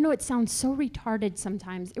Spirit. I know it sounds so retarded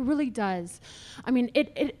sometimes. It really does. I mean,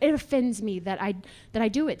 it offends me that I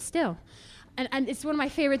do it still. And it's one of my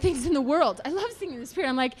favorite things in the world. I love singing in the Spirit.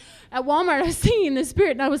 I'm like, at Walmart, I was singing in the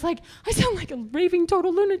Spirit, and I was like, I sound like a raving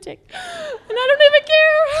total lunatic. And I don't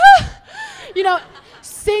even care. You know,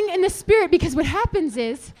 sing in the Spirit, because what happens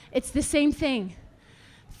is, it's the same thing.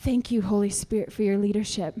 Thank you, Holy Spirit, for your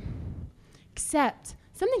leadership. Except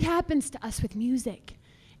something happens to us with music.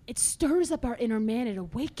 It stirs up our inner man. It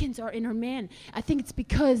awakens our inner man. I think it's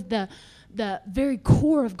because the very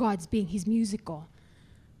core of God's being, he's musical.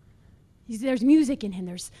 There's music in him.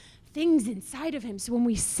 There's things inside of him. So when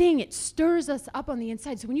we sing, it stirs us up on the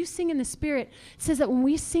inside. So when you sing in the Spirit, it says that when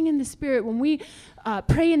we sing in the Spirit, when we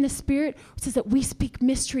pray in the Spirit, it says that we speak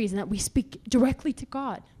mysteries and that we speak directly to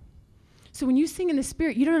God. So when you sing in the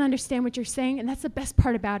Spirit, you don't understand what you're saying, and that's the best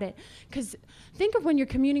part about it. Because think of when you're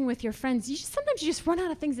communing with your friends. Sometimes you just run out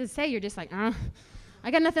of things to say. You're just like, I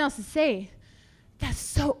got nothing else to say.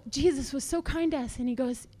 Jesus was so kind to us, and he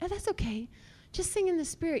goes, that's okay. Just sing in the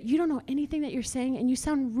Spirit. You don't know anything that you're saying, and you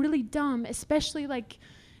sound really dumb, especially like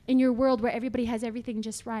in your world where everybody has everything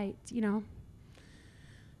just right, you know.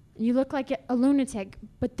 You look like a lunatic,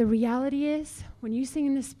 but the reality is, when you sing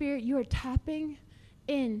in the Spirit, you are tapping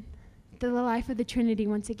in the life of the Trinity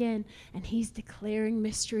once again, and he's declaring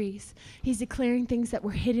mysteries. He's declaring things that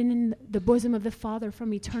were hidden in the bosom of the Father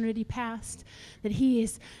from eternity past, that he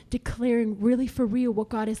is declaring really for real what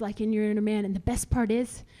God is like in your inner man. And the best part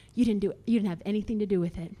is, you didn't have anything to do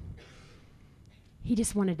with it. He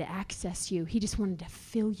just wanted to access you. He just wanted to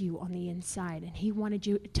fill you on the inside, and he wanted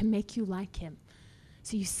you to make you like him.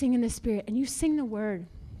 So you sing in the Spirit and you sing the word.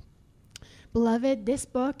 Beloved, this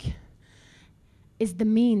book is the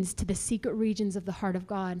means to the secret regions of the heart of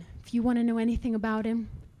God. If you want to know anything about him,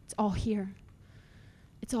 it's all here.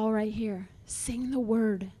 It's all right here. Sing the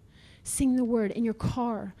word. Sing the word in your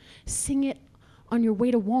car. Sing it on your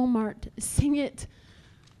way to Walmart. Sing it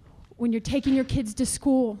when you're taking your kids to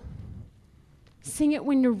school. Sing it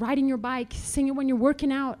when you're riding your bike. Sing it when you're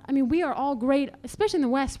working out. I mean, we are all great, especially in the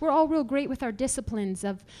West. We're all real great with our disciplines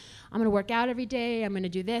of, I'm going to work out every day. I'm going to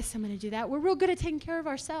do this. I'm going to do that. We're real good at taking care of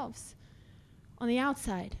ourselves. On the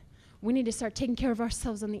outside, we need to start taking care of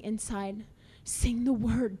ourselves on the inside. Sing the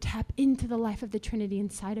word. Tap into the life of the Trinity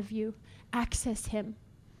inside of you. Access him.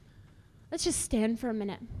 Let's just stand for a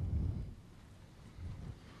minute.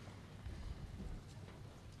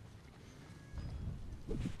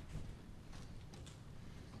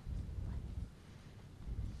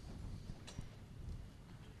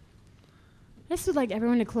 I just would like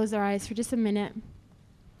everyone to close their eyes for just a minute.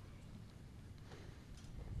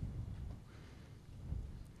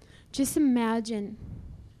 Just imagine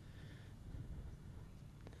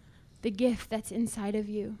the gift that's inside of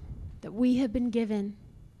you, that we have been given.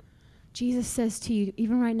 Jesus says to you,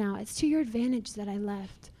 even right now, it's to your advantage that I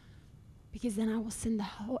left, because then I will send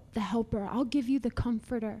the helper. I'll give you the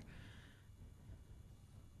comforter.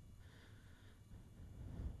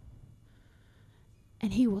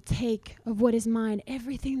 And he will take of what is mine,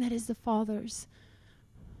 everything that is the Father's.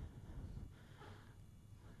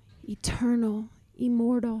 Eternal,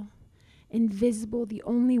 immortal, invisible, the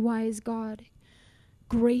only wise God,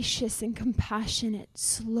 gracious and compassionate,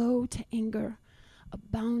 slow to anger,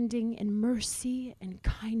 abounding in mercy and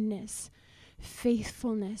kindness,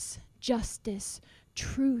 faithfulness, justice,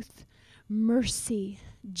 truth, mercy,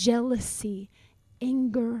 jealousy,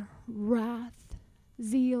 anger, wrath,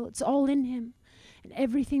 zeal. It's all in him. And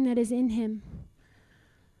everything that is in him,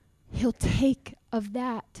 he'll take of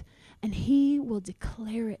that and he will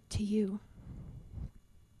declare it to you.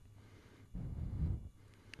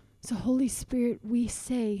 So Holy Spirit, we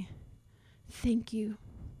say, thank you.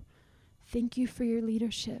 Thank you for your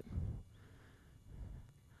leadership.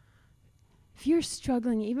 If you're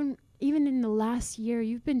struggling, even in the last year,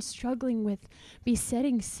 you've been struggling with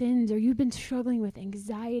besetting sins, or you've been struggling with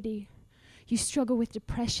anxiety, you struggle with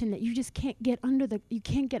depression that you just can't get you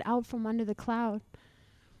can't get out from under the cloud.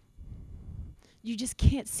 You just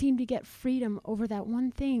can't seem to get freedom over that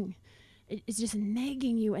one thing. It's just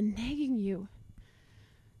nagging you and nagging you.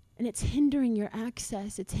 And it's hindering your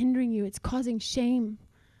access. It's hindering you. It's causing shame.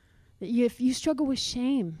 If you struggle with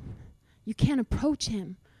shame, you can't approach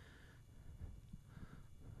him.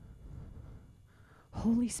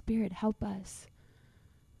 Holy Spirit, help us.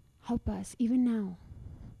 Help us, even now.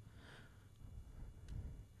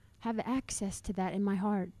 Have access to that in my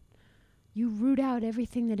heart. You root out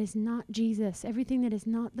everything that is not Jesus, everything that is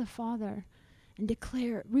not the Father, and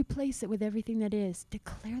replace it with everything that is.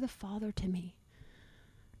 Declare the Father to me.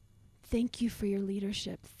 Thank you for your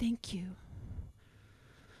leadership. Thank you.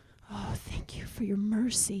 Oh, thank you for your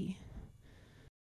mercy.